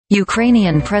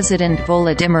Ukrainian President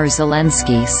Volodymyr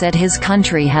Zelenskyy said his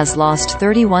country has lost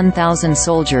 31,000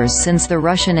 soldiers since the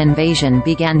Russian invasion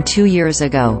began 2 years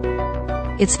ago.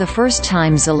 It's the first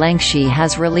time Zelenksyy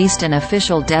has released an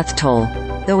official death toll,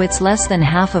 though it's less than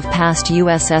half of past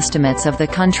U.S. estimates of the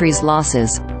country's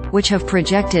losses, which have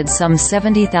projected some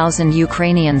 70,000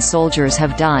 Ukrainian soldiers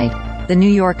have died, the New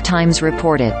York Times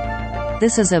reported.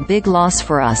 "This is a big loss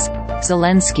for us,"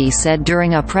 Zelenksyy said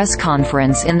during a press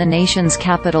conference in the nation's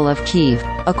capital of Kyiv,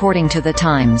 according to the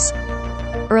Times.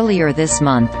 Earlier this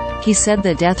month, he said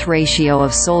the death ratio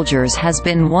of soldiers has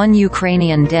been 1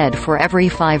 Ukrainian dead for every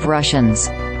 5 Russians.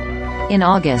 In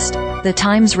August, the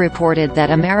Times reported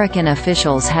that American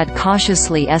officials had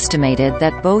cautiously estimated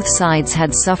that both sides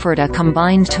had suffered a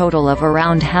combined total of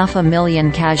around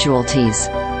 500,000 casualties.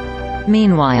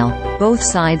 Meanwhile, both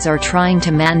sides are trying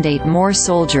to mandate more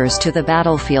soldiers to the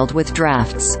battlefield with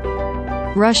drafts.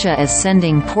 Russia is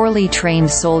sending poorly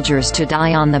trained soldiers to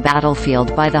die on the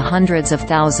battlefield by the hundreds of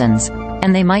thousands,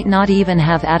 and they might not even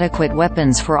have adequate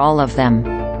weapons for all of them.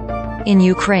 In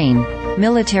Ukraine,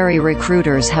 military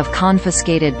recruiters have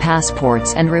confiscated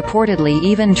passports and reportedly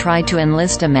even tried to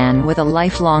enlist a man with a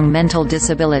lifelong mental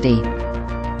disability.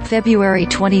 February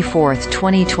 24,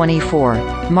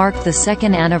 2024, marked the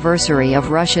second anniversary of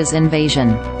Russia's invasion.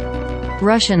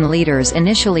 Russian leaders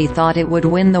initially thought it would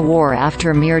win the war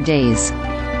after mere days.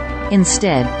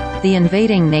 Instead, the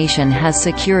invading nation has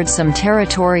secured some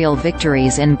territorial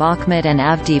victories in Bakhmut and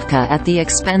Avdiivka at the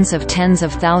expense of tens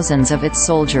of thousands of its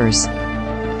soldiers.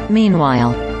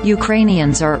 Meanwhile,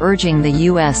 Ukrainians are urging the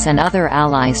US and other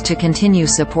allies to continue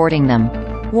supporting them,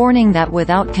 warning that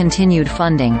without continued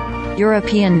funding,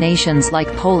 European nations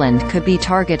like Poland could be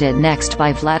targeted next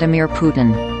by Vladimir Putin.